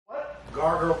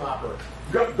Gargle Nopper.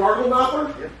 Gargle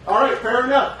Nopper? Yep. All right, fair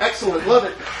enough. Excellent, love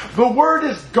it. The word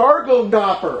is Gargle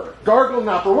Nopper. Gargle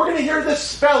Nopper. We're going to hear the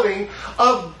spelling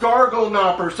of Gargle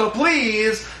Nopper. So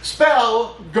please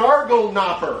spell Gargle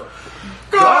Nopper.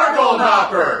 Gargle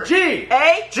Nopper. G.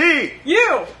 A. G.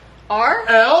 U. R.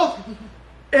 L.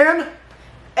 N.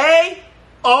 A.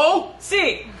 O.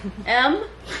 C. M.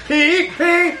 P. P.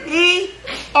 E.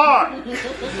 R.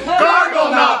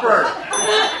 Gargle Nopper.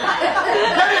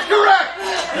 That is correct.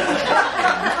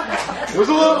 It was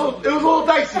a little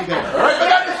dicey there. All right, but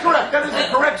that is correct. That is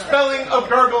the correct spelling of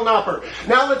Gargle Nopper.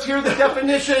 Now let's hear the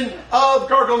definition of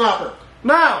Gargle Nopper.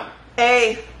 Noun.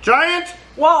 A. Giant.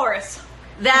 Walrus.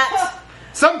 That.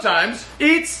 Sometimes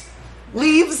eats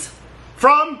Leaves.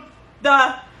 from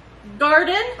The.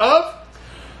 Garden. of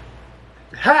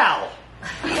Hal.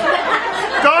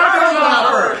 Gargle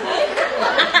Nopper.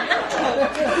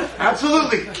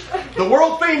 Absolutely. The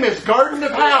world famous Garden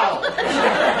of Hal.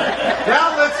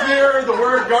 Now let's hear the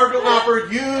word Gargle Nopper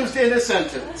used in a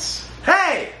sentence.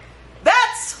 Hey,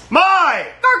 That's. my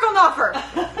Gargle Nopper.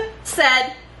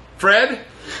 Said. Fred,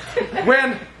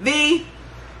 when The.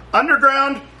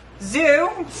 underground Zoo.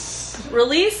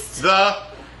 Released. the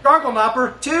Gargle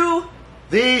Nopper To.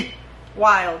 the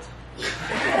Wild.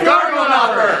 Gargle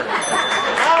Nopper.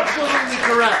 Absolutely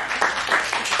correct.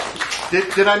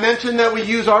 Did I mention that we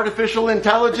use artificial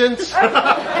intelligence?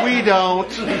 We don't.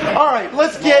 All right,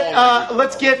 let's get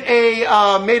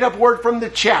a made-up word from the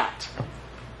chat.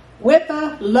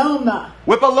 Whippaloma.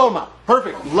 Whippaloma.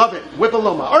 Perfect. Love it.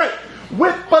 Whippaloma. All right.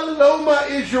 Whippaloma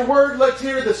is your word. Let's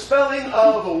hear the spelling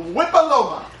of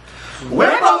Whippaloma.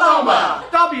 Whippaloma.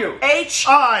 W. H.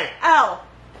 I. L.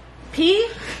 P.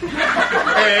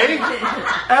 A.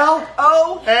 L.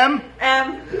 O. M.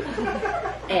 M.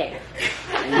 A.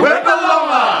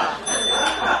 Whippaloma.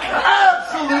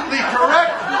 Absolutely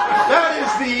correct. That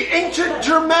is the ancient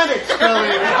Germanic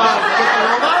spelling of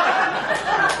Whippaloma.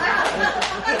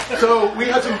 So we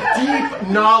have some deep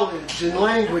knowledge in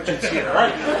languages here. All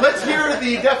right. Let's hear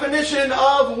the definition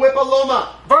of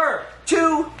Whippaloma. Verb.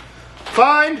 To.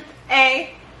 Find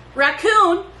A.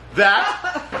 Raccoon.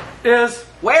 that is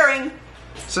Wearing.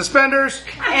 suspenders,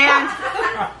 And.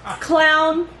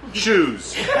 Clown.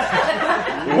 shoes.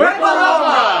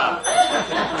 Whippaloma.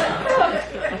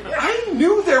 I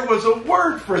knew there was a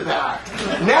word for that.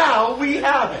 Now we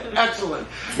have it. Excellent.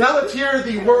 Now let's hear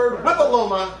the word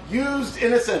Whippaloma used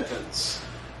in a sentence.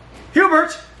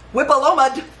 Hubert,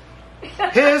 Whippaloma'd.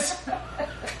 his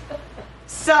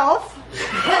Self.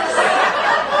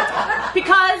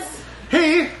 Because.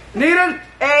 he needed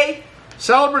A.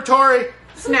 celebratory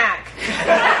Snack.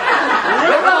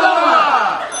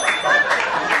 Whippaloma.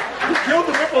 You killed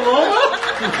the Whippaloma?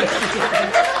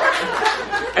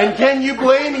 And can you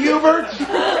blame Hubert?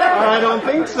 I don't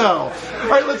think so. All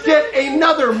right, let's get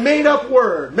another made-up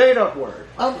word. Made-up word.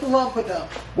 Umpalumpada.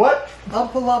 What?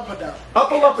 Umpalumpada.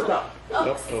 Uppaluppada.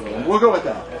 We'll go with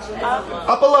that.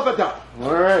 Uppaluppada.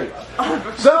 All right.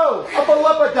 So,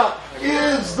 Uppaluppada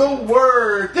is the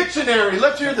word. Dictionary.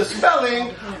 Let's hear the spelling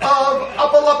of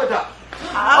Uppaluppada.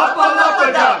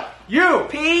 Uppaluppada. U.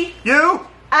 P. U.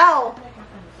 L.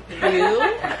 U.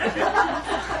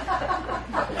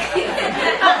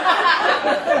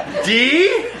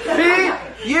 D. P.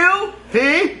 U.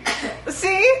 P. C.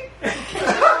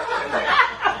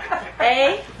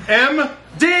 A. M.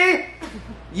 D.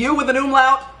 U with an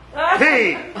umlaut.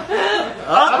 P.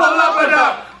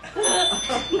 Uppaluppada.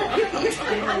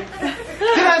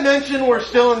 Did I mention we're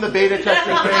still in the beta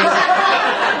testing phase?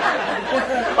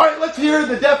 All right, let's hear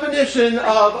the definition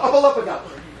of Uppaluppada.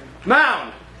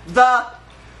 Noun. The.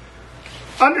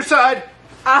 Underside.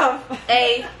 Of.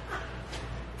 A.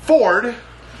 Ford.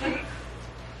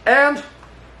 And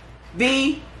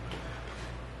The.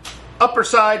 upper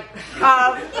side.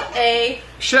 Of. A.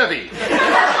 Chevy.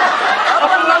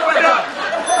 Uppaluppada.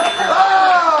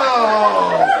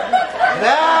 Oh!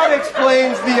 That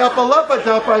explains the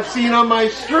Uppaluppada I've seen on my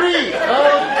street. Okay.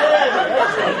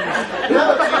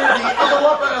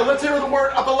 Now let's hear the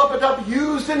word Uppaluppada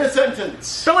used in a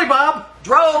sentence. Billy Bob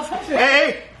Drove.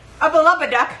 a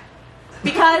Uppalumpada.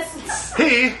 Because.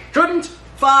 he couldn't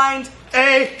Find.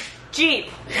 a Jeep.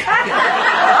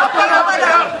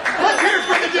 Uppaluppada. Let's hear it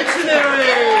from the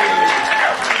dictionary.